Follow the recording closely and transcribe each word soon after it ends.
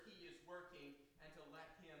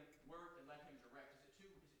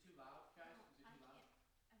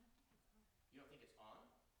You don't think it's on?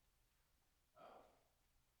 Oh,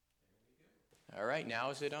 there we go. All right, now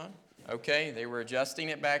is it on? Okay, they were adjusting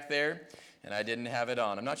it back there, and I didn't have it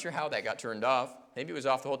on. I'm not sure how that got turned off. Maybe it was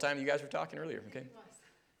off the whole time you guys were talking earlier. Okay.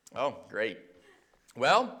 Oh, great.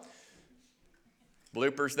 Well,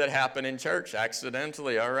 bloopers that happen in church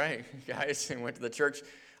accidentally. All right, guys, went to the church.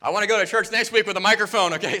 I want to go to church next week with a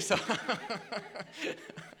microphone. Okay, so.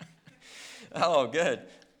 Oh, good.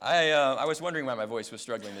 I was wondering why my voice was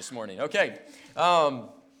struggling this morning. Okay.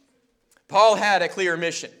 Paul had a clear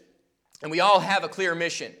mission, and we all have a clear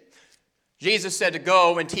mission. Jesus said to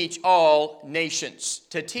go and teach all nations,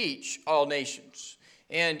 to teach all nations.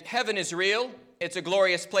 And heaven is real. It's a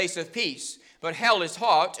glorious place of peace. But hell is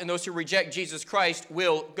hot, and those who reject Jesus Christ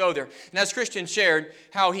will go there. And as Christian shared,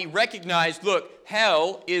 how he recognized, look,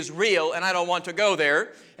 hell is real, and I don't want to go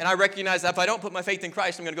there. And I recognize that if I don't put my faith in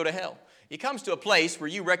Christ, I'm going to go to hell. He comes to a place where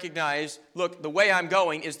you recognize, look, the way I'm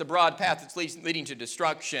going is the broad path that's leading to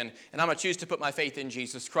destruction, and I'm going to choose to put my faith in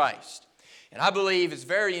Jesus Christ. And I believe it's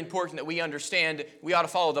very important that we understand we ought to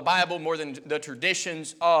follow the Bible more than the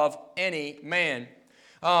traditions of any man.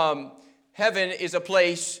 Heaven is a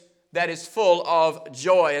place that is full of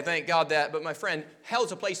joy. I thank God that. But my friend, hell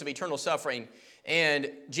is a place of eternal suffering. And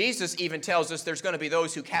Jesus even tells us there's going to be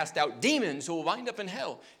those who cast out demons who will wind up in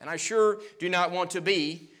hell. And I sure do not want to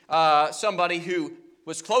be somebody who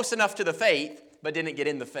was close enough to the faith but didn't get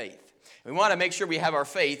in the faith. We want to make sure we have our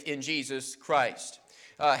faith in Jesus Christ.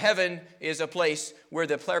 Heaven is a place where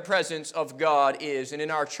the presence of God is. And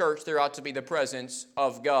in our church, there ought to be the presence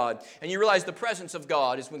of God. And you realize the presence of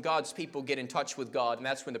God is when God's people get in touch with God. And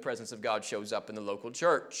that's when the presence of God shows up in the local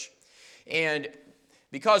church. And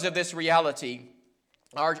because of this reality,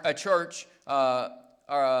 our church,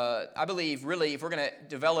 I believe, really, if we're going to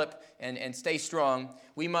develop and stay strong,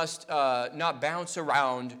 we must not bounce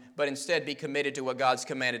around, but instead be committed to what God's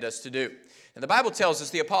commanded us to do. And the Bible tells us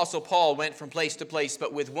the Apostle Paul went from place to place,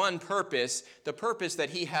 but with one purpose. The purpose that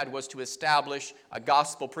he had was to establish a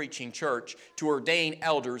gospel-preaching church, to ordain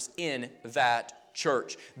elders in that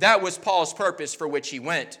church. That was Paul's purpose for which he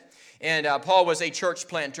went. And Paul was a church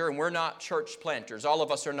planter, and we're not church planters. All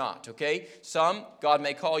of us are not, okay? Some, God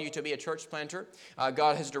may call you to be a church planter.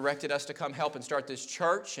 God has directed us to come help and start this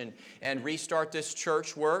church and restart this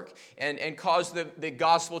church work and cause the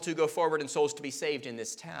gospel to go forward and souls to be saved in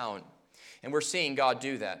this town. And we're seeing God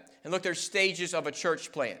do that. And look, there's stages of a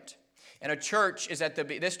church plant. And this church is at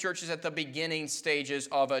the beginning stages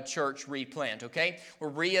of a church replant, okay? We're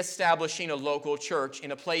reestablishing a local church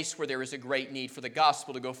in a place where there is a great need for the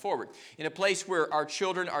gospel to go forward. In a place where our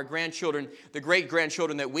children, our grandchildren, the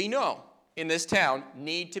great-grandchildren that we know in this town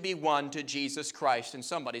need to be won to Jesus Christ, and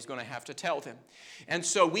somebody's going to have to tell them. And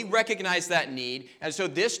so we recognize that need, and so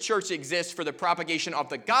this church exists for the propagation of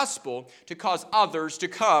the gospel to cause others to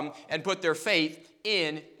come and put their faith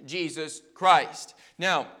in Jesus Christ.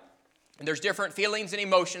 Now, there's different feelings and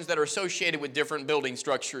emotions that are associated with different building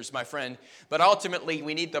structures, my friend. But ultimately,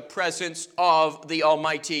 we need the presence of the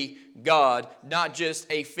Almighty God, not just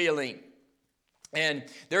a feeling. And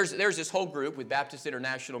there's this whole group with Baptist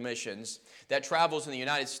International Missions that travels in the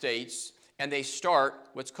United States, and they start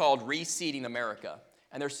what's called Reseeding America.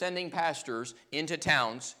 And they're sending pastors into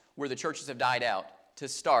towns where the churches have died out to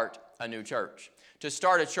start a new church. To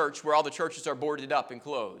start a church where all the churches are boarded up and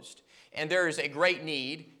closed. And there is a great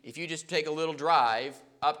need, if you just take a little drive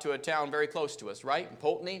up to a town very close to us, right? In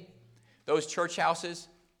Poultney, those church houses,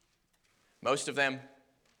 most of them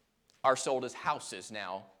are sold as houses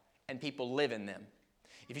now, and people live in them.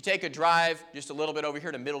 If you take a drive just a little bit over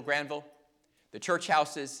here to Middle Granville, the church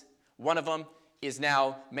houses, one of them is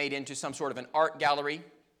now made into some sort of an art gallery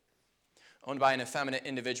owned by an effeminate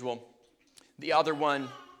individual. The other one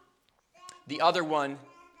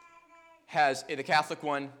has, the Catholic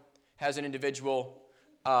one, has an individual,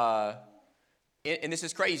 and this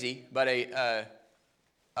is crazy, but a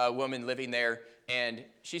woman living there, and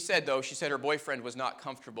she said her boyfriend was not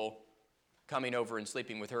comfortable coming over and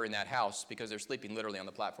sleeping with her in that house because they're sleeping literally on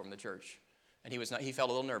the platform of the church. And he felt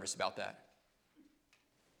a little nervous about that.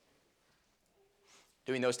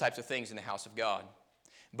 Doing those types of things in the house of God.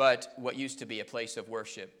 But what used to be a place of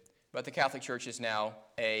worship. But the Catholic Church is now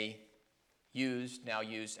used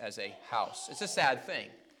as a house. It's a sad thing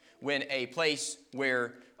when a place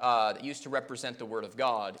where that used to represent the Word of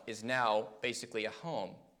God is now basically a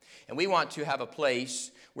home. And we want to have a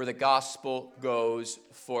place where the gospel goes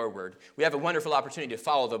forward. We have a wonderful opportunity to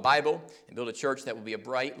follow the Bible and build a church that will be a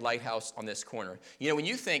bright lighthouse on this corner. You know, when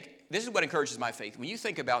you think, this is what encourages my faith. When you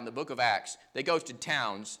think about in the book of Acts, they go to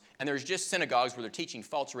towns and there's just synagogues where they're teaching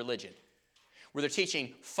false religion, where they're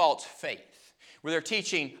teaching false faith, where they're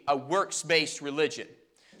teaching a works-based religion.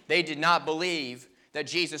 They did not believe that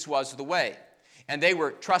Jesus was the way. And they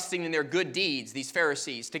were trusting in their good deeds, these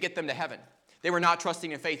Pharisees, to get them to heaven. They were not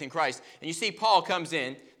trusting in faith in Christ. And you see, Paul comes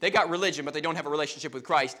in. They got religion, but they don't have a relationship with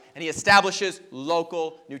Christ. And he establishes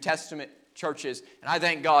local New Testament churches. And I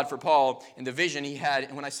thank God for Paul and the vision he had.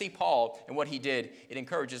 And when I see Paul and what he did, it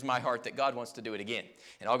encourages my heart that God wants to do it again.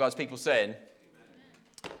 And all God's people said,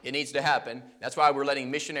 it needs to happen. That's why we're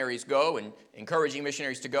letting missionaries go and encouraging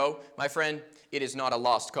missionaries to go. My friend, it is not a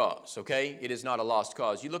lost cause, okay? It is not a lost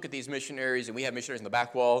cause. You look at these missionaries, and we have missionaries on the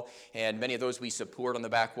back wall, and many of those we support on the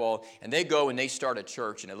back wall, and they go and they start a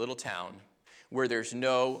church in a little town where there's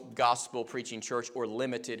no gospel preaching church or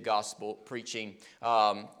limited gospel preaching,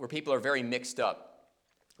 where people are very mixed up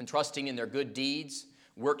and trusting in their good deeds,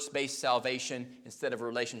 works-based salvation, instead of a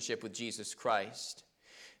relationship with Jesus Christ.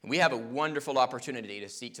 And we have a wonderful opportunity to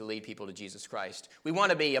seek to lead people to Jesus Christ. We want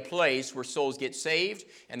to be a place where souls get saved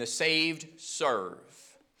and the saved serve.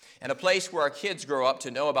 And a place where our kids grow up to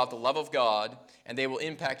know about the love of God and they will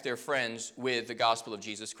impact their friends with the gospel of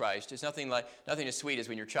Jesus Christ. It's nothing as sweet as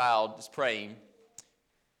when your child is praying,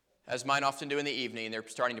 as mine often do in the evening, and they're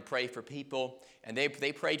starting to pray for people. And they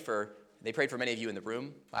prayed for many of you in the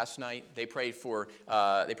room last night. They prayed for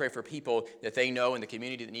people that they know in the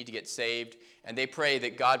community that need to get saved. And they pray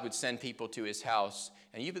that God would send people to his house.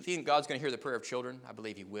 And you think God's going to hear the prayer of children? I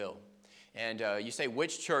believe he will. And you say,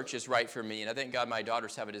 which church is right for me? And I thank God my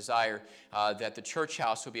daughters have a desire that the church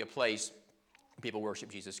house will be a place where people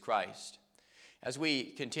worship Jesus Christ. As we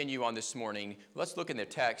continue on this morning, let's look in the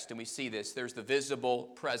text and we see this. There's the visible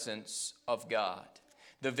presence of God.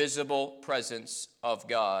 The visible presence of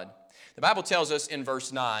God. The Bible tells us in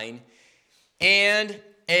verse 9, and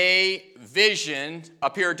a vision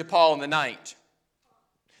appeared to Paul in the night.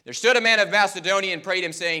 There stood a man of Macedonia and prayed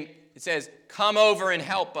him, saying, it says, come over and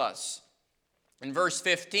help us. In verse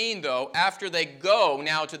 15, though, after they go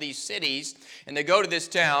now to these cities, and they go to this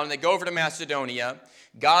town, and they go over to Macedonia,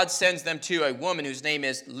 God sends them to a woman whose name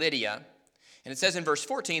is Lydia. And it says in verse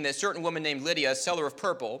 14 that a certain woman named Lydia, a seller of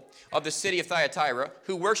purple of the city of Thyatira,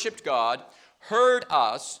 who worshipped God, heard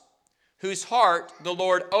us, whose heart the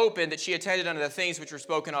Lord opened, that she attended unto the things which were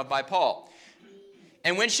spoken of by Paul.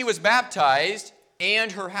 And when she was baptized,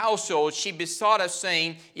 and her household, she besought us,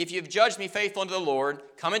 saying, if you have judged me faithful unto the Lord,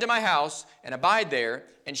 come into my house and abide there.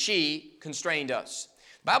 And she constrained us.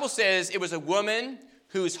 The Bible says it was a woman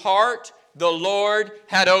whose heart the Lord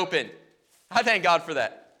had opened. I thank God for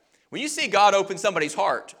that. When you see God open somebody's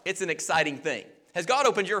heart, it's an exciting thing. Has God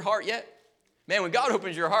opened your heart yet? Man, when God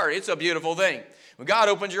opens your heart, it's a beautiful thing. When God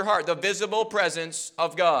opens your heart, the visible presence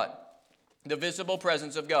of God. The visible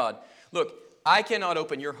presence of God. Look, I cannot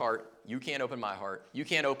open your heart. You can't open my heart. You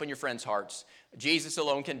can't open your friends' hearts. Jesus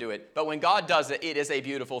alone can do it. But when God does it, it is a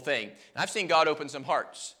beautiful thing. And I've seen God open some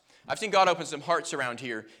hearts. I've seen God open some hearts around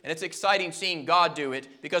here. And it's exciting seeing God do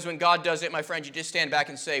it, because when God does it, my friend, you just stand back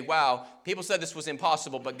and say, wow, people said this was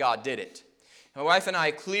impossible, but God did it. My wife and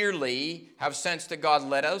I clearly have sensed that God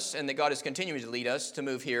led us and that God is continuing to lead us to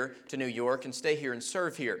move here to New York and stay here and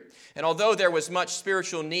serve here. And although there was much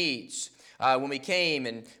spiritual needs when we came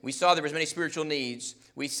and we saw there was many spiritual needs,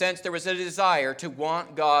 we sensed there was a desire to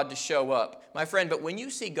want God to show up. My friend, but when you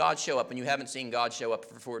see God show up and you haven't seen God show up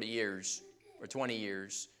for 40 years or 20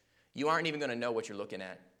 years, you aren't even going to know what you're looking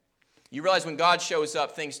at. You realize when God shows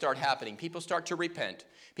up, things start happening. People start to repent.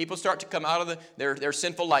 People start to come out of their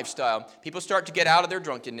sinful lifestyle. People start to get out of their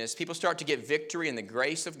drunkenness. People start to get victory in the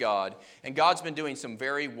grace of God. And God's been doing some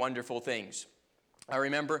very wonderful things. I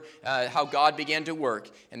remember how God began to work.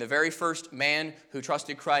 And the very first man who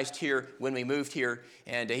trusted Christ here when we moved here,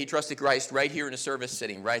 and he trusted Christ right here in the service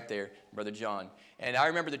sitting right there, Brother John. And I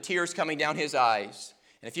remember the tears coming down his eyes.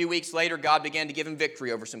 And a few weeks later, God began to give him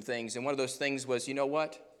victory over some things. And one of those things was, you know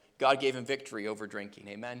what? God gave him victory over drinking.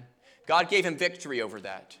 Amen? God gave him victory over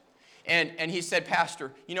that. And he said,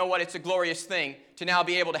 Pastor, you know what? It's a glorious thing to now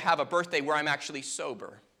be able to have a birthday where I'm actually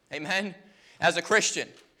sober. Amen? As a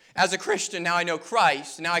Christian, now I know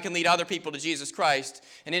Christ. Now I can lead other people to Jesus Christ.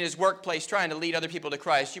 And in his workplace, trying to lead other people to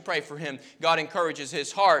Christ, you pray for him. God encourages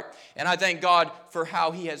his heart. And I thank God for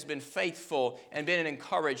how he has been faithful and been an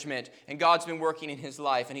encouragement. And God's been working in his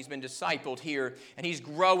life. And he's been discipled here. And he's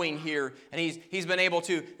growing here. And he's been able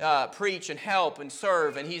to preach and help and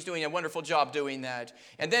serve. And he's doing a wonderful job doing that.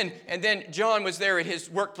 And then John was there at his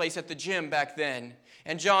workplace at the gym back then.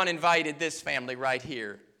 And John invited this family right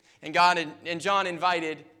here. And John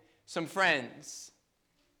invited some friends.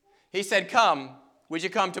 He said, come, would you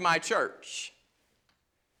come to my church?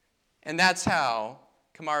 And that's how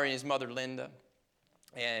Kamari and his mother Linda,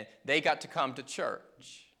 and they got to come to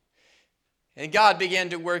church. And God began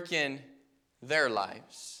to work in their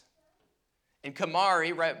lives. And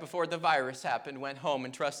Kamari, right before the virus happened, went home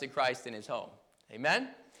and trusted Christ in his home. Amen?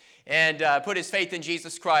 And put his faith in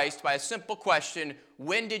Jesus Christ by a simple question,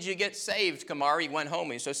 when did you get saved, Kamari? He went home.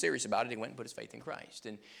 He was so serious about it, he went and put his faith in Christ.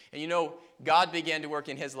 And you know, God began to work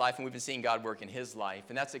in his life, and we've been seeing God work in his life.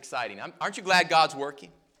 And that's exciting. Aren't you glad God's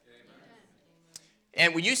working? Amen.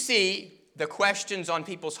 And when you see the questions on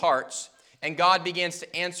people's hearts, and God begins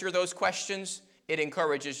to answer those questions, it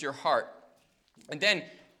encourages your heart. And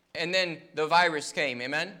then the virus came,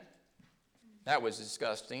 amen? That was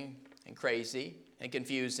disgusting and crazy and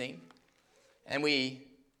confusing. And we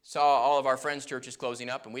saw all of our friends' churches closing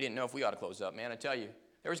up, and we didn't know if we ought to close up, man. I tell you,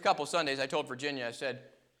 there was a couple Sundays I told Virginia, I said,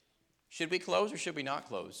 should we close or should we not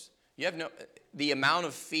close? The amount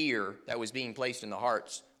of fear that was being placed in the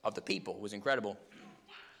hearts of the people was incredible.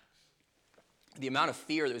 The amount of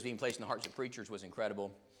fear that was being placed in the hearts of preachers was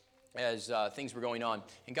incredible as things were going on.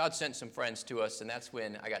 And God sent some friends to us, and that's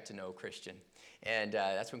when I got to know Christian. And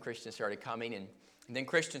that's when Christian started coming, and then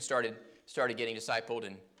Christian started getting discipled,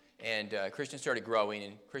 and Christian started growing,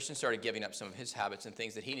 and Christian started giving up some of his habits and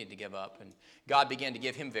things that he needed to give up. And God began to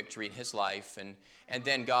give him victory in his life, and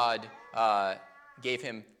then God gave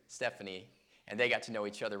him Stephanie, and they got to know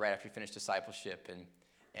each other right after he finished discipleship,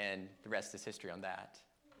 and the rest is history on that.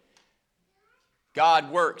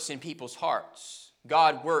 God works in people's hearts.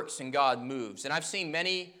 God works and God moves. And I've seen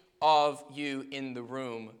many of you in the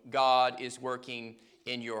room, God is working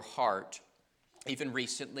in your heart. Even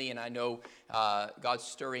recently, and I know God's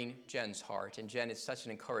stirring Jen's heart. And Jen, it's such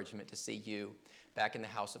an encouragement to see you back in the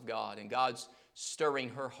house of God. And God's stirring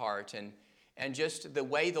her heart. And just the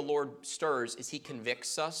way the Lord stirs is he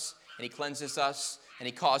convicts us, and he cleanses us, and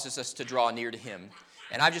he causes us to draw near to him.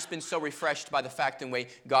 And I've just been so refreshed by the fact and way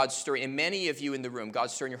God's stirring. And many of you in the room,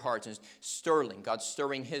 God's stirring your hearts. And God's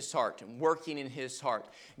stirring his heart and working in his heart.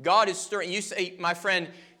 God is stirring. You say, my friend,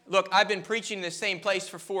 look, I've been preaching in the same place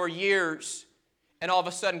for 4 years. And all of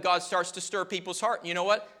a sudden, God starts to stir people's heart. And you know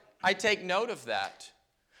what? I take note of that.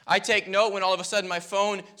 I take note when all of a sudden my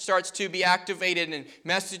phone starts to be activated and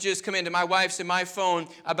messages come into my wife's and my phone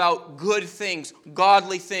about good things,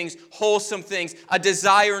 godly things, wholesome things, a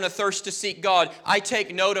desire and a thirst to seek God. I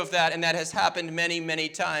take note of that, and that has happened many, many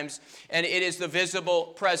times. And it is the visible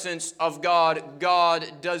presence of God. God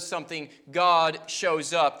does something. God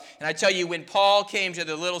shows up. And I tell you, when Paul came to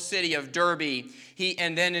the little city of Derbe,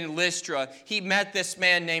 and then in Lystra, he met this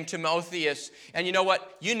man named Timotheus. And you know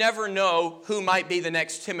what? You never know who might be the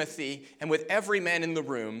next Timothy. And with every man in the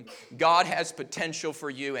room, God has potential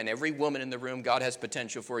for you. And every woman in the room, God has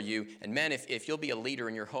potential for you. And men, if you'll be a leader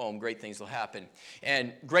in your home, great things will happen.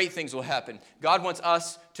 And great things will happen. God wants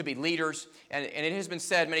us to be leaders. And it has been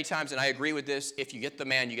said many times, and I agree with this, if you get the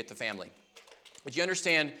man, you get the family. But you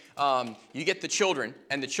understand, you get the children,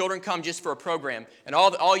 and the children come just for a program, and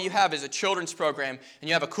all you have is a children's program, and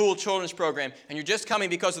you have a cool children's program, and you're just coming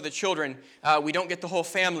because of the children. We don't get the whole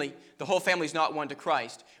family. The whole family's not one to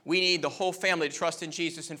Christ. We need the whole family to trust in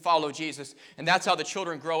Jesus and follow Jesus, and that's how the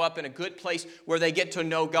children grow up in a good place where they get to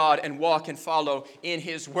know God and walk and follow in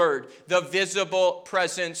his word. The visible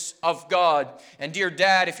presence of God. And dear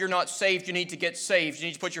dad, if you're not saved, you need to get saved. You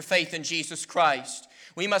need to put your faith in Jesus Christ.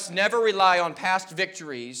 We must never rely on past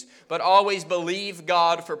victories, but always believe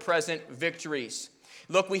God for present victories.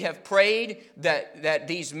 Look, we have prayed that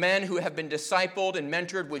these men who have been discipled and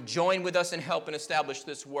mentored would join with us and help and establish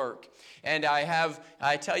this work. And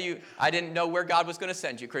I tell you, I didn't know where God was going to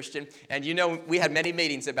send you, Christian. And you know, we had many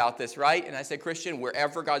meetings about this, right? And I said, Christian,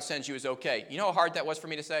 wherever God sends you is okay. You know how hard that was for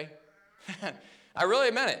me to say? I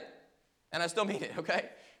really meant it. And I still mean it, okay?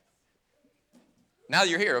 Now that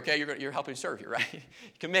you're here, okay, you're helping serve here, right?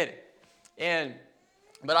 Committed.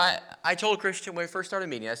 But I told Christian when we first started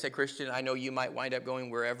meeting, I said, Christian, I know you might wind up going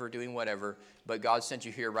wherever, doing whatever, but God sent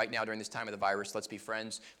you here right now during this time of the virus. Let's be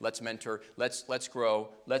friends. Let's mentor. Let's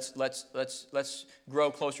grow. Let's grow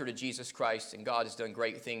closer to Jesus Christ. And God has done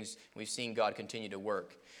great things. We've seen God continue to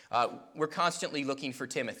work. We're constantly looking for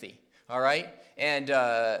Timothy. All right? And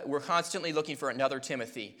we're constantly looking for another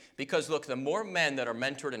Timothy. Because, look, the more men that are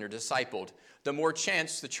mentored and are discipled, the more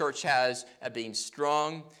chance the church has at being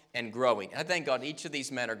strong and growing. And I thank God each of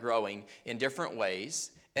these men are growing in different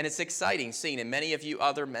ways. And it's exciting seeing, and many of you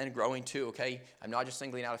other men growing too, okay? I'm not just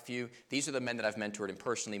singling out a few. These are the men that I've mentored and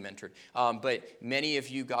personally mentored. But many of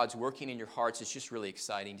you, God's working in your hearts. It's just really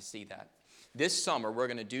exciting to see that. This summer, we're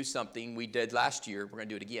going to do something we did last year. We're going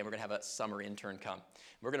to do it again. We're going to have a summer intern come.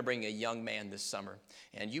 We're going to bring a young man this summer.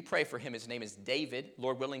 And you pray for him. His name is David.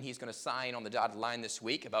 Lord willing, he's going to sign on the dotted line this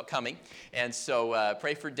week about coming. And so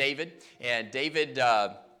pray for David. And David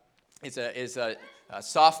is a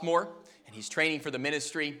sophomore, and he's training for the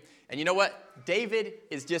ministry. And you know what? David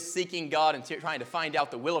is just seeking God and trying to find out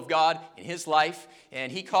the will of God in his life.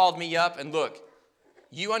 And he called me up, and look,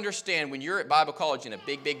 you understand when you're at Bible college, in a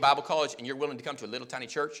big, big Bible college, and you're willing to come to a little tiny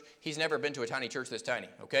church, he's never been to a tiny church this tiny,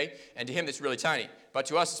 okay? And to him, it's really tiny. But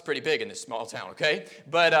to us, it's pretty big in this small town, okay?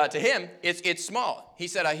 But to him, it's small. He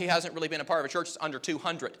said he hasn't really been a part of a church that's under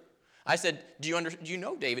 200. I said, do you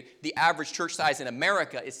know, David, the average church size in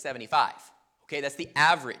America is 75. Okay, that's the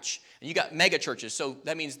average. And you got mega churches, so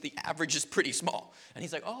that means the average is pretty small. And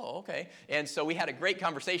he's like, oh, okay. And so we had a great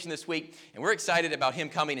conversation this week, and we're excited about him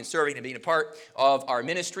coming and serving and being a part of our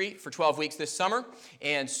ministry for 12 weeks this summer.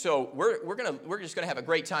 And so we're just gonna have a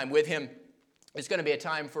great time with him. It's going to be a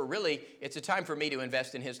time it's a time for me to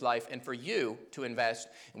invest in his life and for you to invest.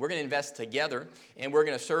 And we're going to invest together, and we're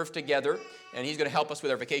going to serve together, and he's going to help us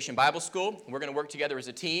with our Vacation Bible School. We're going to work together as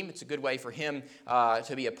a team. It's a good way for him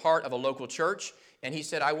to be a part of a local church. And he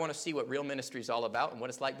said, I want to see what real ministry is all about and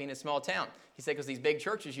what it's like being in a small town. He said, because these big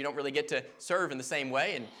churches, you don't really get to serve in the same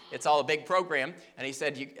way, and it's all a big program. And he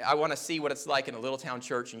said, I want to see what it's like in a little town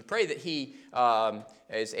church. And you pray that he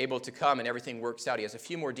is able to come and everything works out. He has a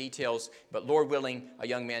few more details, but Lord willing, a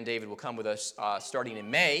young man, David, will come with us starting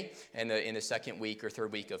in May, and in the second week or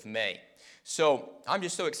third week of May. So I'm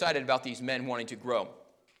just so excited about these men wanting to grow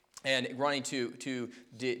and wanting to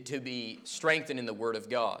be strengthened in the Word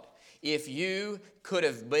of God. If you could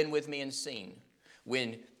have been with me and seen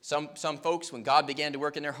when some folks, when God began to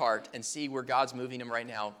work in their heart and see where God's moving them right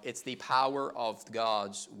now, it's the power of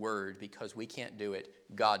God's Word, because we can't do it.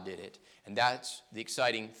 God did it. And that's the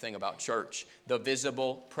exciting thing about church, the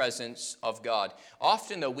visible presence of God.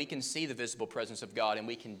 Often, though, we can see the visible presence of God and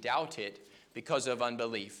we can doubt it because of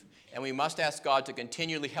unbelief. And we must ask God to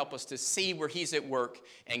continually help us to see where He's at work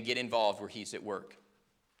and get involved where He's at work.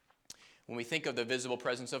 When we think of the visible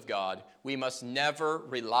presence of God, we must never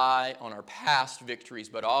rely on our past victories,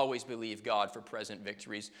 but always believe God for present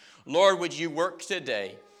victories. Lord, would you work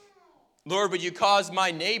today? Lord, would you cause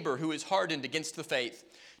my neighbor who is hardened against the faith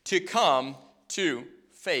to come to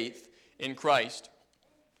faith in Christ?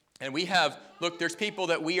 And there's people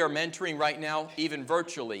that we are mentoring right now, even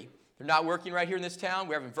virtually. They're not working right here in this town.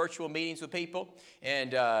 We're having virtual meetings with people,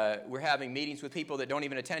 and we're having meetings with people that don't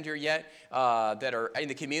even attend here yet, that are in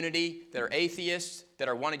the community, that are atheists, that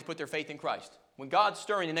are wanting to put their faith in Christ. When God's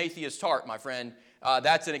stirring an atheist's heart, my friend,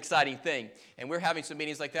 that's an exciting thing. And we're having some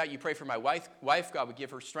meetings like that. You pray for my wife. God would give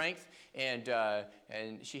her strength. And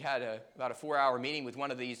she had about a 4-hour meeting with one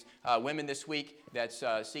of these women this week that's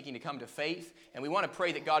seeking to come to faith. And we want to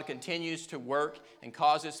pray that God continues to work and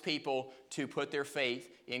causes people to put their faith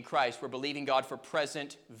in Christ. We're believing God for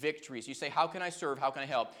present victories. You say, how can I serve? How can I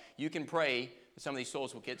help? You can pray that some of these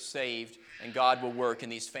souls will get saved and God will work in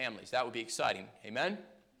these families. That would be exciting. Amen?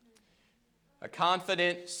 A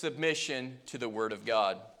confident submission to the Word of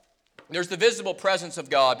God. There's the visible presence of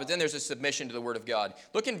God, but then there's a submission to the Word of God.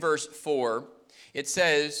 Look in verse 4. It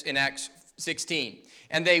says in Acts 16,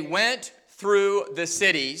 and they went through the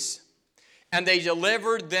cities, and they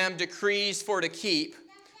delivered them decrees for to keep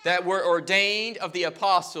that were ordained of the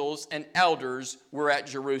apostles and elders were at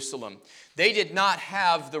Jerusalem. They did not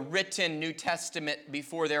have the written New Testament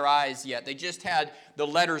before their eyes yet. They just had the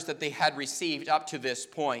letters that they had received up to this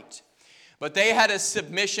point. But they had a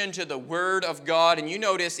submission to the Word of God. And you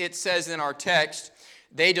notice it says in our text,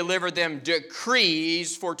 they delivered them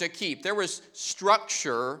decrees for to keep. There was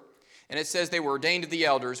structure, and it says they were ordained of the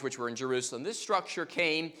elders which were in Jerusalem. This structure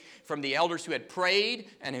came from the elders who had prayed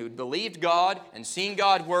and who believed God and seen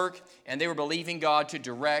God work, and they were believing God to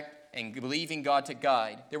direct and believing God to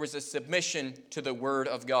guide. There was a submission to the Word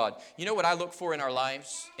of God. You know what I look for in our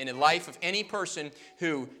lives, in the life of any person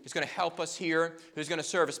who is going to help us here, who's going to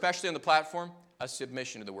serve, especially on the platform? A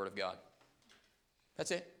submission to the Word of God.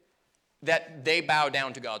 That's it. That they bow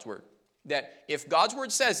down to God's Word. That if God's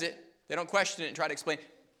Word says it, they don't question it and try to explain it.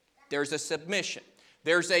 There's a submission.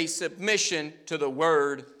 There's a submission to the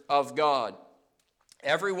Word of God.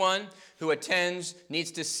 Everyone who attends needs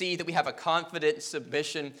to see that we have a confident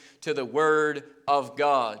submission to the Word of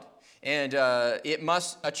God. And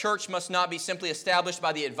a church must not be simply established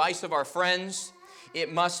by the advice of our friends.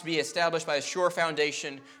 It must be established by a sure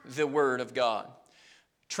foundation, the Word of God.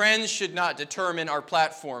 Trends should not determine our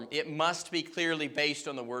platform. It must be clearly based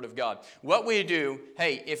on the Word of God. What we do,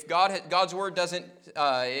 hey, if God's Word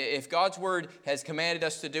has commanded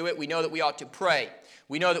us to do it, we know that we ought to pray.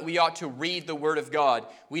 We know that we ought to read the Word of God.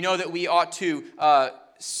 We know that we ought to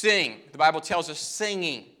sing. The Bible tells us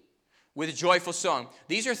singing with a joyful song.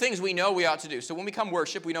 These are things we know we ought to do. So when we come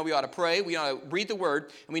worship, we know we ought to pray, we ought to read the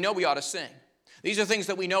Word, and we know we ought to sing. These are things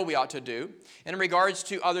that we know we ought to do. And in regards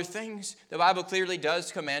to other things, the Bible clearly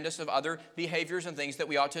does command us of other behaviors and things that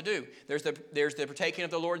we ought to do. There's the partaking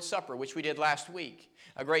of the Lord's Supper, which we did last week.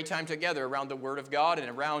 A great time together around the Word of God and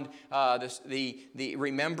around the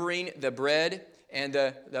remembering the bread and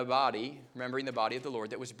the body, remembering the body of the Lord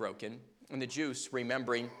that was broken, and the juice,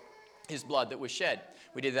 remembering His blood that was shed.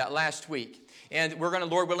 We did that last week. And we're going to,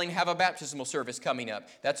 Lord willing, have a baptismal service coming up.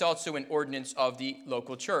 That's also an ordinance of the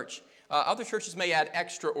local church. Other churches may add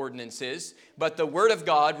extra ordinances, but the Word of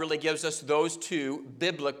God really gives us those two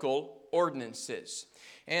biblical ordinances.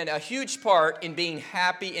 And a huge part in being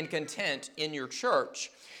happy and content in your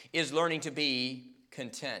church is learning to be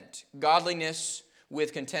content. Godliness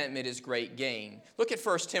with contentment is great gain. Look at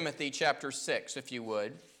 1 Timothy chapter 6, if you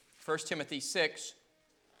would. 1 Timothy 6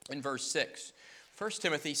 and verse 6. 1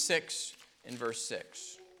 Timothy 6 and verse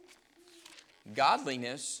 6.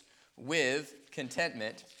 Godliness with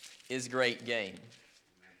contentment is great gain.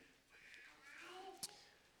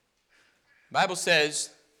 The Bible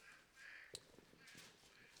says,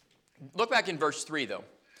 look back in verse 3 though.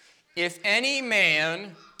 If any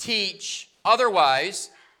man teach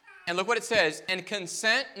otherwise, and look what it says, and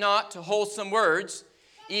consent not to wholesome words,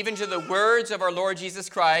 even to the words of our Lord Jesus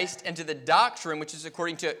Christ, and to the doctrine which is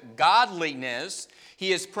according to godliness,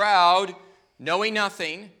 he is proud, knowing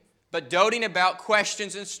nothing, but doting about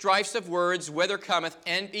questions and strifes of words, whither cometh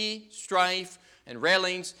envy, strife, and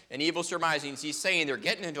railings, and evil surmisings. He's saying they're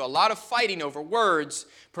getting into a lot of fighting over words,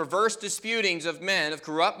 perverse disputings of men of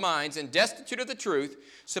corrupt minds, and destitute of the truth,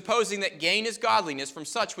 supposing that gain is godliness. From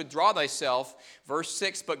such withdraw thyself. Verse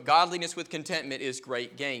 6, but godliness with contentment is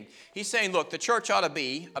great gain. He's saying, look, the church ought to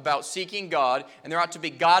be about seeking God, and there ought to be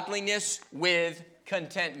godliness with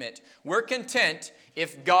contentment. We're content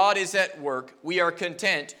if God is at work. We are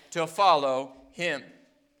content to follow Him.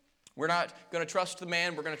 We're not going to trust the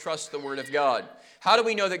man. We're going to trust the Word of God. How do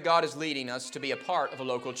we know that God is leading us to be a part of a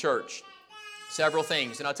local church? Several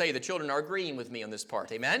things. And I'll tell you, the children are agreeing with me on this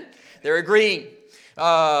part. Amen? They're agreeing.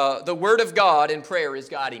 The Word of God and prayer is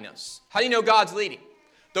guiding us. How do you know God's leading?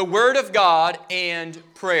 The Word of God and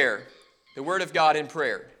prayer. The Word of God and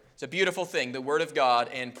prayer. It's a beautiful thing, the Word of God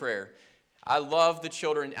and prayer. I love the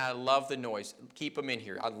children. I love the noise. Keep them in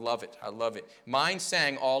here. I love it. I love it. Mine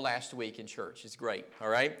sang all last week in church. It's great. All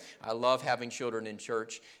right? I love having children in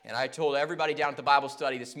church. And I told everybody down at the Bible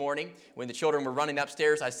study this morning, when the children were running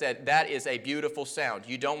upstairs, I said, that is a beautiful sound.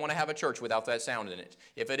 You don't want to have a church without that sound in it.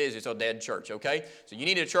 If it is, it's a dead church, okay? So you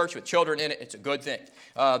need a church with children in it. It's a good thing.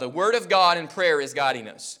 The Word of God and prayer is guiding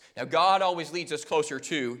us. Now, God always leads us closer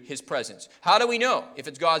to His presence. How do we know if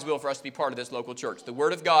it's God's will for us to be part of this local church? The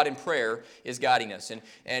Word of God and prayer is guiding us.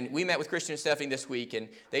 And we met with Christian and Stephanie this week, and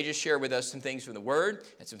they just shared with us some things from the Word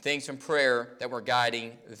and some things from prayer that were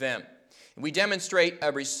guiding them. We demonstrate a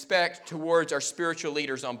respect towards our spiritual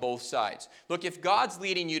leaders on both sides. Look, if God's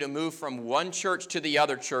leading you to move from one church to the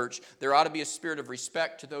other church, there ought to be a spirit of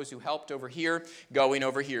respect to those who helped over here, going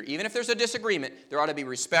over here. Even if there's a disagreement, there ought to be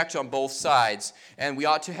respect on both sides, and we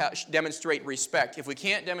ought to demonstrate respect. If we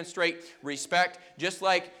can't demonstrate respect, just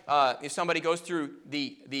like if somebody goes through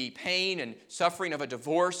the pain and suffering of a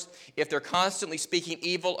divorce, if they're constantly speaking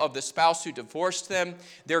evil of the spouse who divorced them,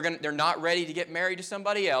 they're not ready to get married to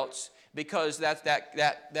somebody else, because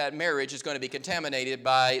that marriage is going to be contaminated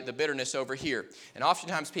by the bitterness over here. And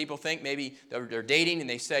oftentimes people think maybe they're dating and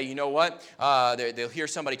they say, you know what, they'll hear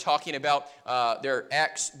somebody talking about their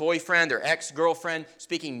ex-boyfriend, their ex-girlfriend,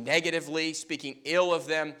 speaking negatively, speaking ill of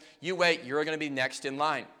them. You wait, you're going to be next in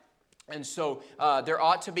line. And so there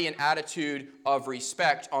ought to be an attitude of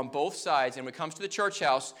respect on both sides. And when it comes to the church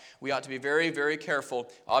house, we ought to be very, very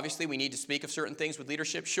careful. Obviously, we need to speak of certain things with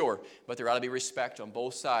leadership, sure. But there ought to be respect on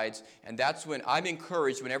both sides. And that's when I'm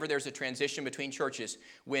encouraged, whenever there's a transition between churches,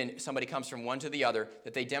 when somebody comes from one to the other,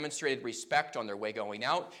 that they demonstrated respect on their way going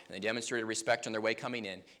out, and they demonstrated respect on their way coming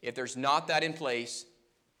in. If there's not that in place,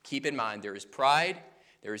 keep in mind there is pride,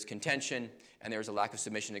 there is contention, and there's a lack of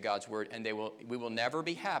submission to God's word, and we will never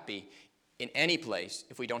be happy in any place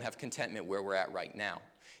if we don't have contentment where we're at right now.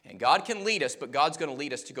 And God can lead us, but God's going to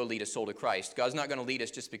lead us to go lead a soul to Christ. God's not going to lead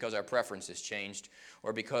us just because our preferences changed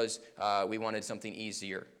or because we wanted something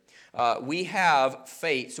easier. We have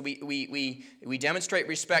faith, so we demonstrate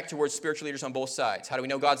respect towards spiritual leaders on both sides. How do we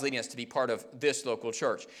know God's leading us to be part of this local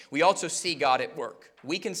church? We also see God at work.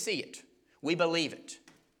 We can see it. We believe it.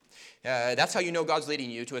 That's how you know God's leading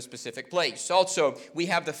you to a specific place. Also, we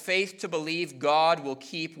have the faith to believe God will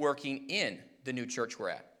keep working in the new church we're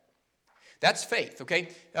at. That's faith, okay?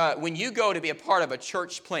 When you go to be a part of a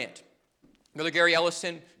church plant, Brother Gary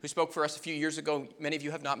Ellison, who spoke for us a few years ago, many of you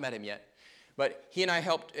have not met him yet. But he and I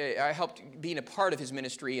helped being a part of his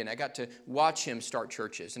ministry, and I got to watch him start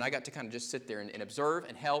churches. And I got to kind of just sit there and observe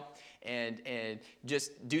and help and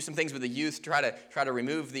just do some things with the youth, try to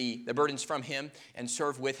remove the burdens from him and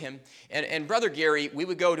serve with him. And Brother Gary, we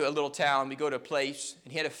would go to a little town, we go to a place,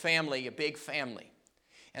 and he had a family, a big family.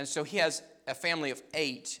 And so he has a family of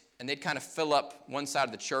 8, and they'd kind of fill up one side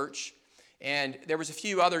of the church. And there was a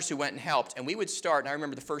few others who went and helped. And we would start, and I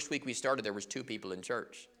remember the first week we started, there was 2 people in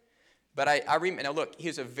church. But I remember, now look, he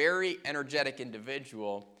was a very energetic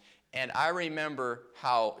individual, and I remember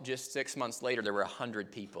how just 6 months later there were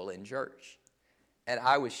 100 people in church. And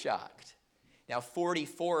I was shocked. Now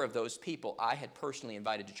 44 of those people I had personally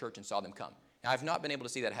invited to church and saw them come. Now I've not been able to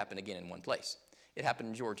see that happen again in one place. It happened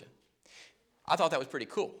in Georgia. I thought that was pretty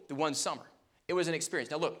cool, the one summer. It was an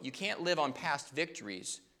experience. Now look, you can't live on past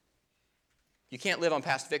victories. You can't live on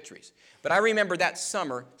past victories. But I remember that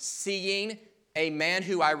summer seeing a man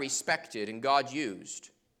who I respected and God used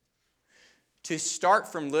to start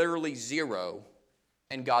from literally 0,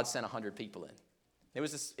 and God sent 100 people in. It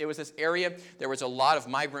was this area, there was a lot of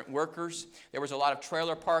migrant workers, there was a lot of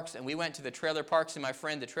trailer parks, and we went to the trailer parks, and my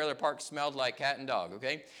friend, the trailer parks smelled like cat and dog,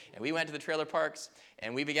 okay? And we went to the trailer parks,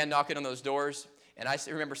 and we began knocking on those doors, and I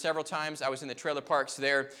remember several times I was in the trailer parks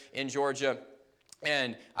there in Georgia,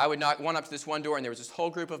 and I would knock up to this one door, and there was this whole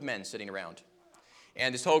group of men sitting around.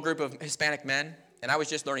 And this whole group of Hispanic men, and I was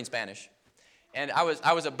just learning Spanish. And I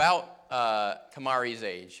was about Kamari's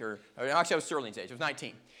age, or actually I was Sterling's age. I was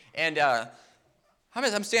 19. And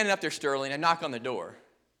I'm standing up there, Sterling, I knock on the door.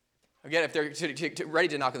 I get up there ready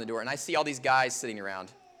to knock on the door, and I see all these guys sitting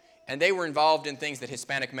around. And they were involved in things that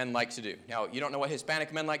Hispanic men like to do. Now, you don't know what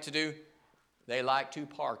Hispanic men like to do? They like to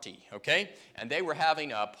party, okay? And they were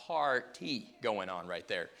having a party going on right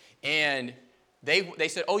there. And they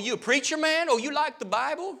said, "Oh, you a preacher, man? Oh, you like the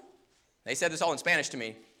Bible?" They said this all in Spanish to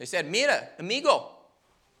me. They said, "Mira, amigo,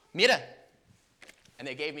 mira." And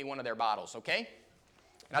they gave me one of their bottles, okay?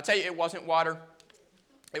 And I'll tell you, it wasn't water.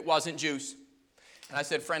 It wasn't juice. And I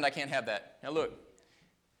said, "Friend, I can't have that." Now look,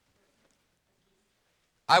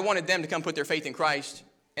 I wanted them to come put their faith in Christ.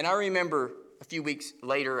 And I remember a few weeks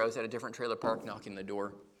later, I was at a different trailer park knocking the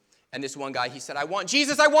door. And this one guy, he said, I want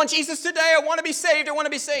Jesus today. I want to be saved. I want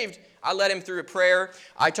to be saved. I led him through a prayer.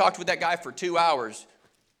 I talked with that guy for 2 hours.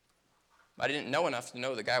 I didn't know enough to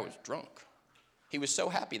know the guy was drunk. He was so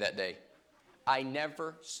happy that day. I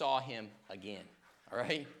never saw him again. All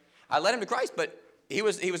right? I led him to Christ, but he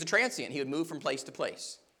was a transient. He would move from place to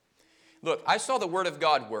place. Look, I saw the Word of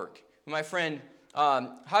God work. My friend,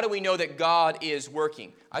 how do we know that God is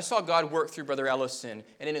working? I saw God work through Brother Ellison,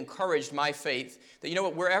 and it encouraged my faith that, you know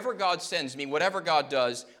what, wherever God sends me, whatever God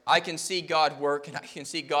does, I can see God work, and I can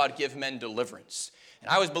see God give men deliverance. And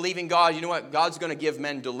I was believing God, you know what, God's going to give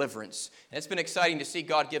men deliverance. And it's been exciting to see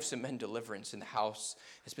God give some men deliverance in the house.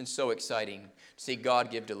 It's been so exciting to see God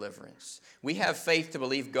give deliverance. We have faith to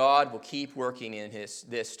believe God will keep working in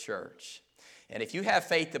this church. And if you have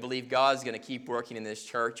faith to believe God's going to keep working in this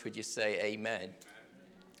church, would you say amen?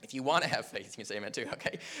 If you want to have faith, you can say amen too,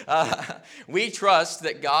 okay? We trust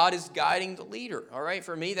that God is guiding the leader, all right?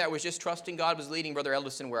 For me, that was just trusting God was leading Brother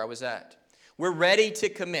Ellison where I was at. We're ready to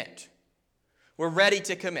commit. We're ready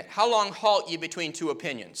to commit. How long halt you between 2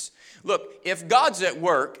 opinions? Look, if God's at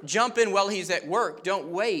work, jump in while he's at work. Don't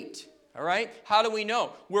wait, all right? How do we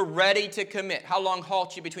know? We're ready to commit. How long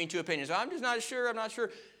halt you between 2 opinions? I'm just not sure, I'm not sure.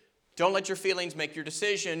 Don't let your feelings make your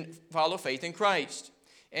decision. Follow faith in Christ.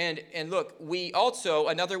 And look, we also,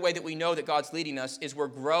 another way that we know that God's leading us is we're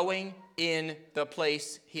growing in the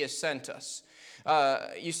place he has sent us.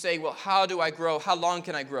 You say, well, how do I grow? How long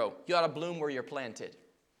can I grow? You ought to bloom where you're planted.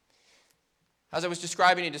 As I was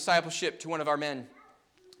describing a discipleship to one of our men,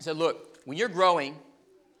 I said, look, when you're growing,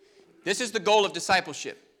 this is the goal of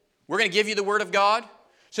discipleship. We're going to give you the Word of God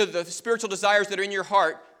so that the spiritual desires that are in your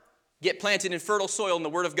heart get planted in fertile soil in the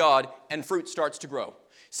Word of God and fruit starts to grow.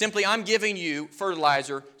 Simply, I'm giving you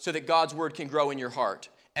fertilizer so that God's Word can grow in your heart.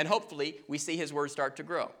 And hopefully, we see His Word start to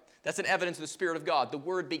grow. That's an evidence of the Spirit of God. The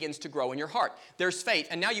Word begins to grow in your heart. There's faith,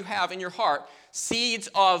 and now you have in your heart seeds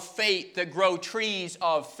of faith that grow trees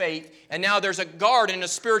of faith. And now there's a garden, a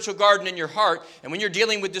spiritual garden in your heart. And when you're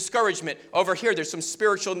dealing with discouragement, over here there's some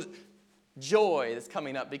spiritual joy that's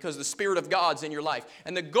coming up because the Spirit of God's in your life.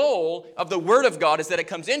 And the goal of the Word of God is that it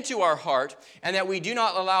comes into our heart and that we do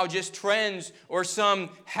not allow just trends or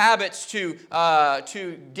some habits to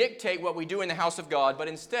dictate what we do in the house of God, but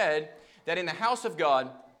instead that in the house of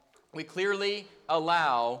God we clearly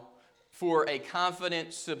allow for a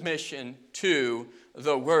confident submission to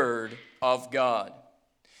the Word of God.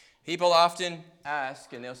 People often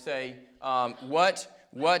ask and they'll say, what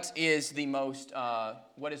what is the most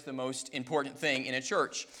important thing in a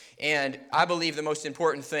church? And I believe the most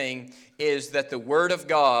important thing is that the Word of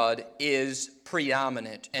God is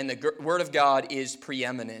predominant, and the Word of God is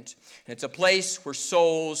preeminent. And it's a place where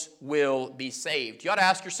souls will be saved. You ought to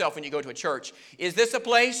ask yourself when you go to a church, is this a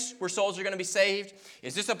place where souls are going to be saved?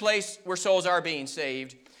 Is this a place where souls are being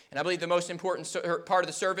saved? And I believe the most important part of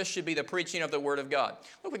the service should be the preaching of the Word of God.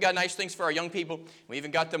 Look, we got nice things for our young people. We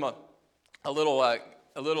even got them a little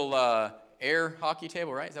air hockey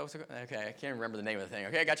table, right? Is that what's it called? Okay, I can't remember the name of the thing.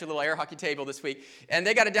 Okay, I got you a little air hockey table this week. And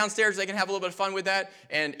they got it downstairs. They can have a little bit of fun with that.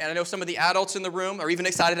 And I know some of the adults in the room are even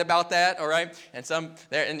excited about that, all right? And some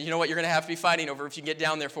there, and you know what? You're going to have to be fighting over if you can get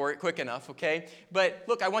down there for it quick enough, okay? But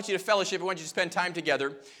look, I want you to fellowship. I want you to spend time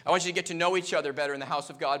together. I want you to get to know each other better in the house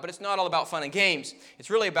of God. But it's not all about fun and games. It's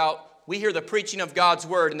really about we hear the preaching of God's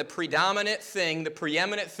Word, and the preeminent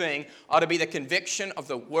thing ought to be the conviction of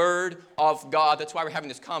the Word of God. That's why we're having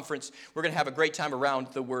this conference. We're going to have a great time around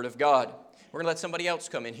the Word of God. We're going to let somebody else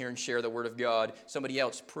come in here and share the Word of God. Somebody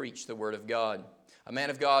else preach the Word of God. A man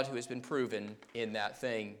of God who has been proven in that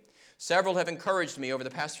thing. Several have encouraged me over the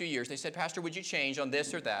past few years. They said, Pastor, would you change on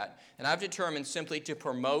this or that? And I've determined simply to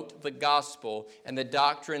promote the gospel and the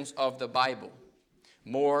doctrines of the Bible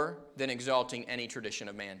more than exalting any tradition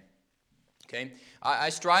of man. Okay? I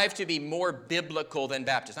strive to be more biblical than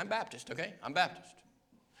Baptist. I'm Baptist, okay? I'm Baptist.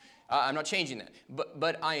 I'm not changing that.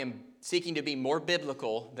 But I am seeking to be more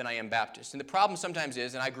biblical than I am Baptist. And the problem sometimes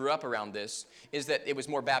is, and I grew up around this, is that it was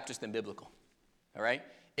more Baptist than biblical. All right?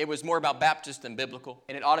 It was more about Baptist than biblical,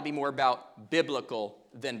 and it ought to be more about biblical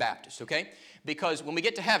than Baptist, okay? Because when we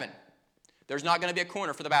get to heaven, there's not going to be a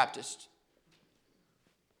corner for the Baptist.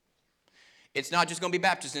 It's not just going to be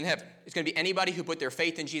Baptists in heaven. It's going to be anybody who put their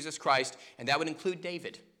faith in Jesus Christ, and that would include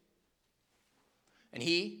David. And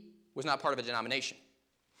he was not part of a denomination.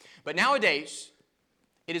 But nowadays,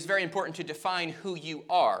 it is very important to define who you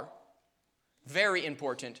are. Very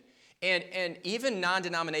important. And even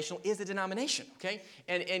non-denominational is a denomination, okay?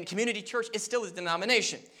 And community church is still a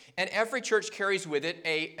denomination. And every church carries with it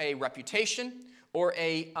a reputation or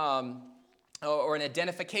an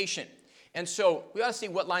identification. And so we ought to see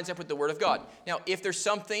what lines up with the Word of God. Now, if there's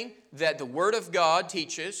something that the Word of God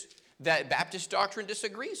teaches that Baptist doctrine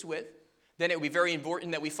disagrees with, then it would be very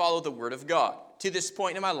important that we follow the Word of God. To this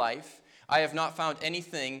point in my life, I have not found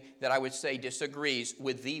anything that I would say disagrees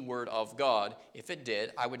with the Word of God. If it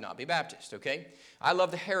did, I would not be Baptist, okay? I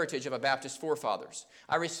love the heritage of our Baptist forefathers.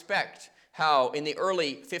 I respect how in the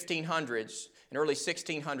early 1500s and early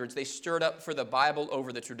 1600s, they stirred up for the Bible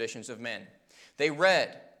over the traditions of men. They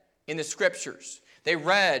read in the Scriptures. They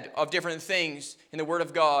read of different things in the Word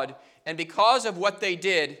of God. And because of what they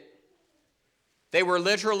did, they were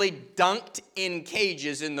literally dunked in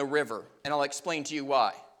cages in the river. And I'll explain to you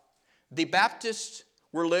why. The Baptists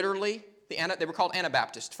were literally, they were called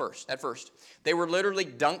Anabaptists at first. They were literally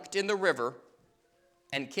dunked in the river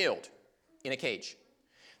and killed in a cage.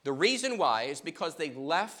 The reason why is because they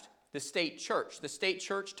left the state church. The state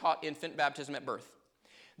church taught infant baptism at birth.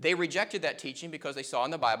 They rejected that teaching because they saw in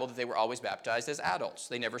the Bible that they were always baptized as adults.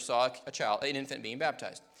 They never saw an infant being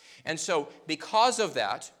baptized. And so because of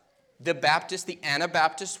that, the Baptists, the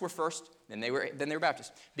Anabaptists were first, then they were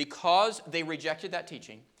Baptists. Because they rejected that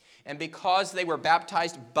teaching, and because they were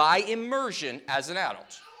baptized by immersion as an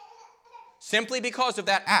adult, simply because of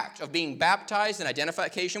that act of being baptized in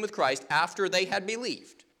identification with Christ after they had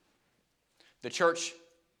believed, the church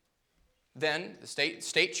then, the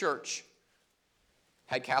state church,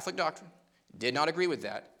 had Catholic doctrine, did not agree with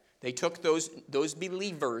that. They took those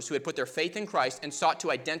believers who had put their faith in Christ and sought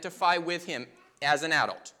to identify with him as an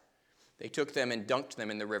adult. They took them and dunked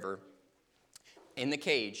them in the river, in the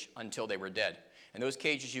cage, until they were dead. And those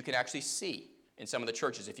cages you can actually see in some of the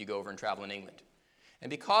churches if you go over and travel in England. And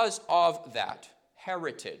because of that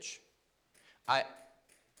heritage, I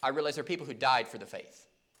realize there are people who died for the faith.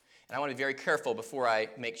 And I want to be very careful before I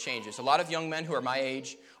make changes. A lot of young men who are my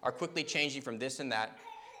age are quickly changing from this and that.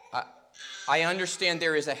 I understand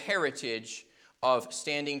there is a heritage of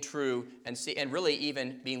standing true and really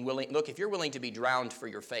even being willing. Look, if you're willing to be drowned for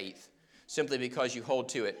your faith simply because you hold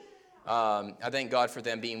to it, I thank God for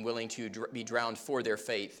them being willing to be drowned for their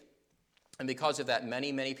faith. And because of that,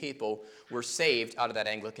 many, many people were saved out of that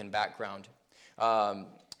Anglican background.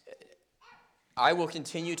 I will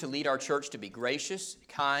continue to lead our church to be gracious,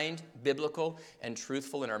 kind, biblical, and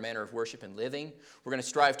truthful in our manner of worship and living. We're going to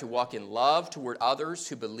strive to walk in love toward others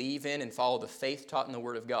who believe in and follow the faith taught in the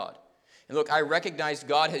Word of God. And look, I recognize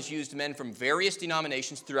God has used men from various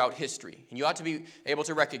denominations throughout history. And you ought to be able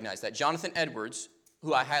to recognize that. Jonathan Edwards,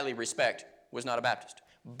 who I highly respect, was not a Baptist.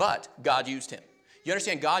 But God used him. You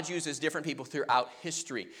understand God uses different people throughout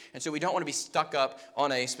history. And so we don't want to be stuck up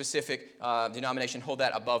on a specific denomination, hold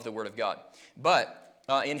that above the Word of God. But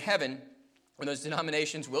in heaven, when those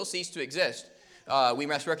denominations will cease to exist, we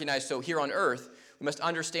must recognize, so here on earth, we must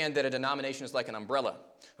understand that a denomination is like an umbrella.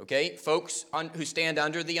 Okay? Folks who stand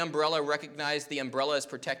under the umbrella recognize the umbrella as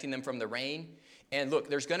protecting them from the rain. And look,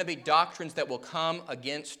 there's going to be doctrines that will come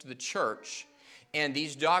against the church. And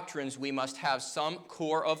these doctrines, we must have some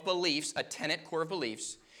core of beliefs, a tenet core of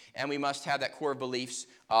beliefs, and we must have that core of beliefs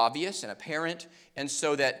obvious and apparent, and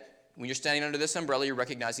so that when you're standing under this umbrella, you're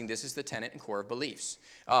recognizing this is the tenet and core of beliefs.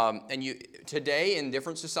 Today in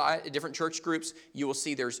different church groups, you will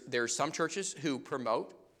see there's some churches who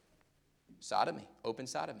promote sodomy, open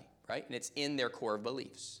sodomy, right? And it's in their core of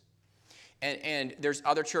beliefs. And there's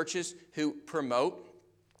other churches who promote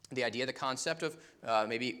the idea, the concept of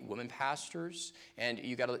maybe women pastors, and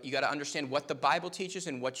you got to understand what the Bible teaches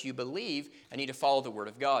and what you believe, and need to follow the Word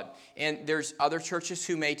of God. And there's other churches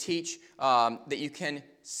who may teach that you can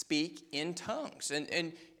speak in tongues,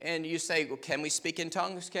 and you say, well, can we speak in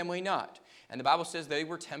tongues? Can we not? And the Bible says they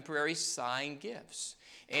were temporary sign gifts.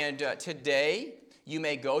 And today you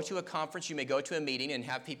may go to a conference, you may go to a meeting, and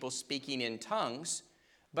have people speaking in tongues.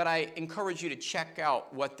 But I encourage you to check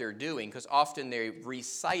out what they're doing, because often they've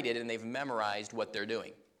recited and they've memorized what they're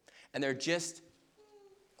doing. And they're just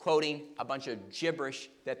quoting a bunch of gibberish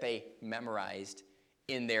that they memorized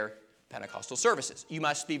in their Pentecostal services. You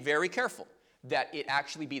must be very careful that it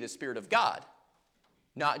actually be the Spirit of God,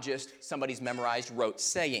 not just somebody's memorized rote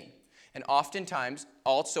saying. And oftentimes,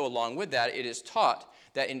 also along with that, it is taught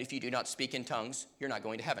that if you do not speak in tongues, you're not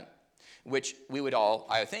going to heaven, which we would all,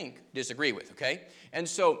 I think, disagree with, okay? And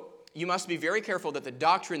so you must be very careful that the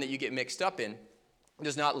doctrine that you get mixed up in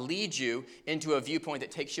does not lead you into a viewpoint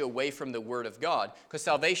that takes you away from the Word of God, because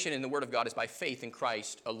salvation in the Word of God is by faith in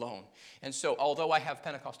Christ alone. And so although I have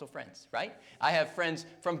Pentecostal friends, right? I have friends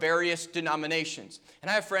from various denominations,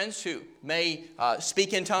 and I have friends who may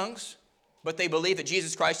speak in tongues, but they believe that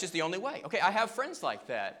Jesus Christ is the only way. Okay, I have friends like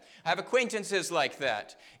that. I have acquaintances like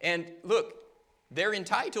that. And look, they're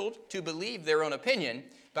entitled to believe their own opinion,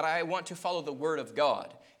 but I want to follow the Word of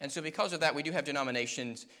God. And so because of that, we do have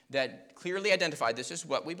denominations that clearly identify this is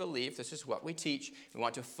what we believe, this is what we teach. We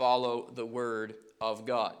want to follow the Word of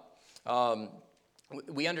God.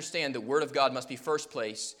 We understand the Word of God must be first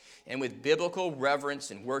place, and with biblical reverence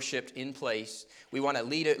and worship in place, we want to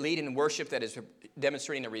lead in worship that is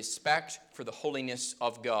demonstrating a respect for the holiness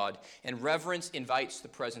of God. And reverence invites the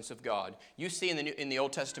presence of God. You see in the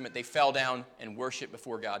Old Testament, they fell down and worshiped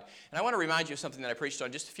before God. And I want to remind you of something that I preached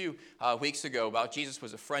on just a few weeks ago about Jesus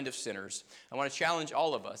was a friend of sinners. I want to challenge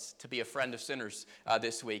all of us to be a friend of sinners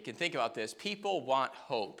this week. And think about this. People want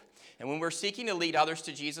hope. And when we're seeking to lead others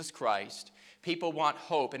to Jesus Christ, people want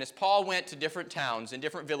hope. And as Paul went to different towns and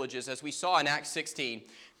different villages, as we saw in Acts 16,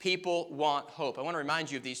 people want hope. I want to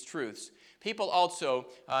remind you of these truths. People also,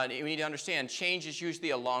 we need to understand, change is usually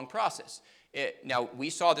a long process. Now, we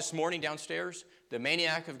saw this morning downstairs, the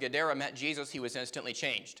maniac of Gadara met Jesus, he was instantly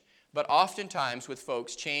changed. But oftentimes with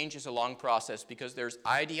folks, change is a long process because there's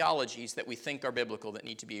ideologies that we think are biblical that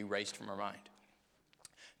need to be erased from our mind.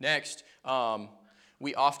 Next,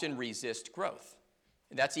 we often resist growth.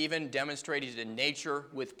 That's even demonstrated in nature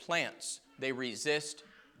with plants. They resist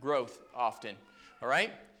growth often, all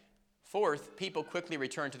right? Fourth, people quickly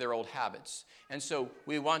return to their old habits. And so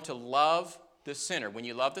we want to love the sinner. When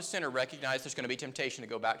you love the sinner, recognize there's going to be temptation to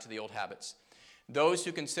go back to the old habits. Those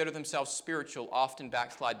who consider themselves spiritual often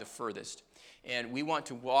backslide the furthest. And we want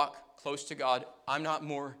to walk close to God. I'm not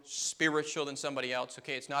more spiritual than somebody else,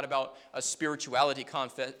 okay? It's not about a spirituality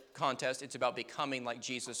contest. It's about becoming like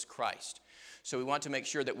Jesus Christ. So we want to make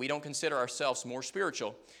sure that we don't consider ourselves more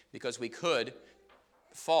spiritual because we could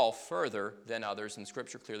fall further than others, and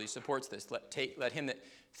Scripture clearly supports this. Let him that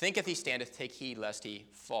thinketh he standeth take heed lest he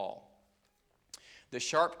fall. The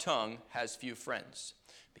sharp tongue has few friends.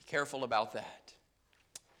 Be careful about that.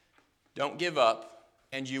 Don't give up,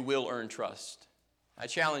 and you will earn trust. I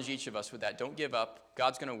challenge each of us with that. Don't give up.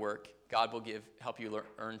 God's going to work. God will help you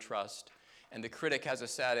earn trust. And the critic has a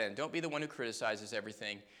sad end. Don't be the one who criticizes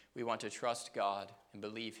everything. We want to trust God and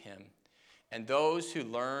believe him. And those who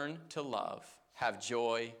learn to love have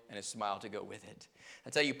joy and a smile to go with it. I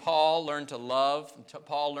tell you, Paul learned to love.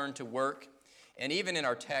 Paul learned to work. And even in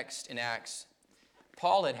our text in Acts,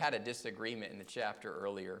 Paul had a disagreement in the chapter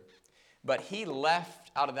earlier. But he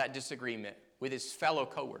left out of that disagreement with his fellow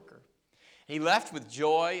coworker. He left with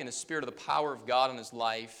joy and a spirit of the power of God in his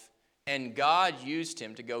life. And God used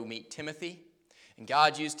him to go meet Timothy. And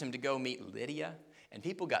God used him to go meet Lydia. And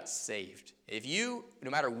people got saved. If you, no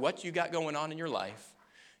matter what you got going on in your life,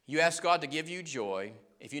 You ask God to give you joy.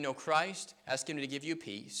 If you know Christ, ask Him to give you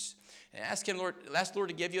peace. And ask the Lord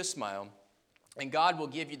to give you a smile. And God will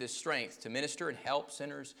give you the strength to minister and help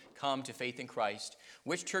sinners come to faith in Christ.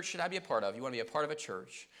 Which church should I be a part of? You want to be a part of a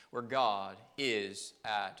church where God is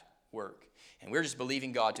at work. And we're just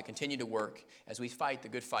believing God to continue to work as we fight the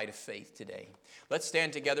good fight of faith today. Let's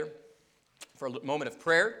stand together for a moment of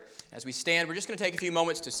prayer. As we stand, we're just going to take a few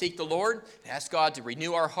moments to seek the Lord, ask God to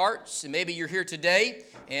renew our hearts. And maybe you're here today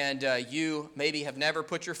and you maybe have never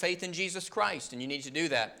put your faith in Jesus Christ, and you need to do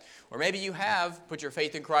that. Or maybe you have put your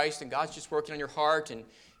faith in Christ and God's just working on your heart, and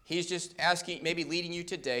He's just asking, maybe leading you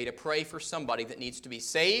today to pray for somebody that needs to be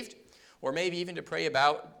saved, or maybe even to pray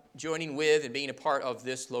about joining with and being a part of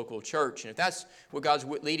this local church. And if that's what God's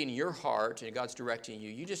leading your heart and God's directing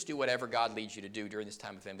you, you just do whatever God leads you to do during this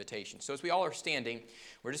time of invitation. So as we all are standing,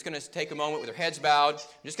 we're just going to take a moment with our heads bowed.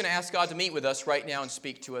 We're just going to ask God to meet with us right now and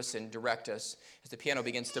speak to us and direct us as the piano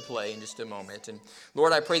begins to play in just a moment. And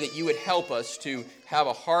Lord, I pray that you would help us to have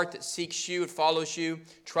a heart that seeks you and follows you,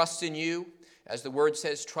 trusts in you. As the word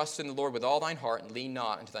says, trust in the Lord with all thine heart and lean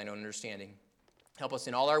not unto thine own understanding. Help us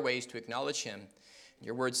in all our ways to acknowledge Him.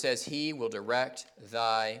 Your word says He will direct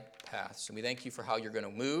thy paths. And we thank you for how you're going to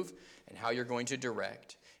move and how you're going to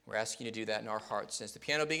direct. We're asking you to do that in our hearts. As the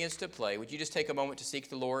piano begins to play, would you just take a moment to seek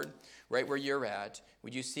the Lord right where you're at?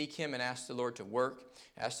 Would you seek Him and ask the Lord to work,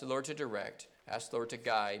 ask the Lord to direct, ask the Lord to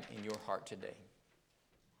guide in your heart today?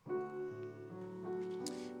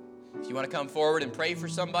 If you want to come forward and pray for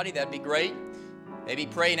somebody, that'd be great. Maybe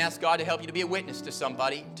pray and ask God to help you to be a witness to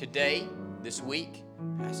somebody today, this week.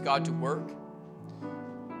 Ask God to work.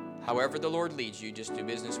 However the Lord leads you, just do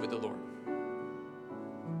business with the Lord.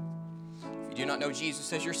 If you do not know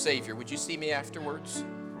Jesus as your Savior, would you see me afterwards?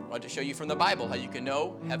 I want to show you from the Bible how you can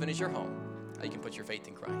know heaven is your home, how you can put your faith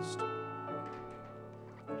in Christ.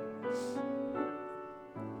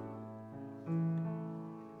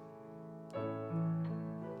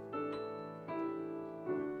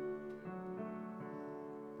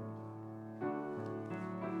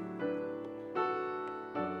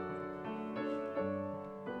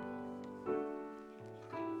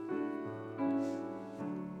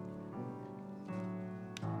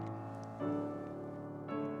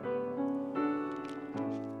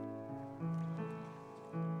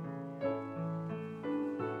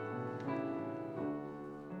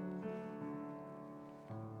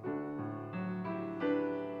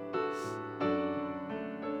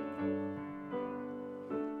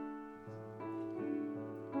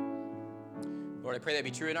 Lord, I pray that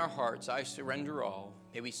be true in our hearts. I surrender all.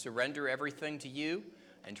 May we surrender everything to you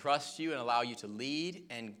and trust you and allow you to lead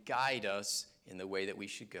and guide us in the way that we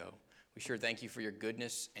should go. We sure thank you for your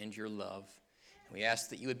goodness and your love. And we ask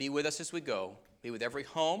that you would be with us as we go. Be with every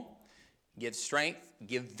home. Give strength.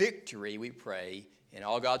 Give victory, we pray. And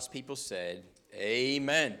all God's people said,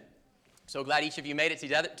 amen. So glad each of you made it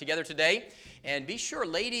together today. And be sure,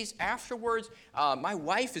 ladies, afterwards, my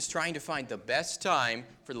wife is trying to find the best time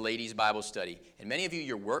for the ladies' Bible study. And many of you,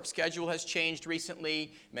 your work schedule has changed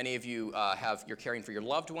recently. Many of you you're caring for your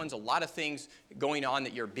loved ones. A lot of things going on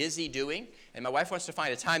that you're busy doing. And my wife wants to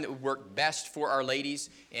find a time that would work best for our ladies.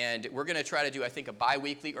 And we're going to try to do, I think, a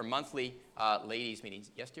bi-weekly or monthly ladies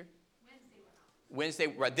meetings. Yes, dear?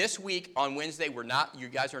 Wednesday, this week on Wednesday, you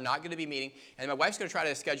guys are not going to be meeting. And my wife's going to try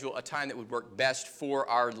to schedule a time that would work best for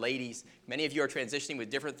our ladies. Many of you are transitioning with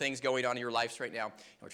different things going on in your lives right now. And we're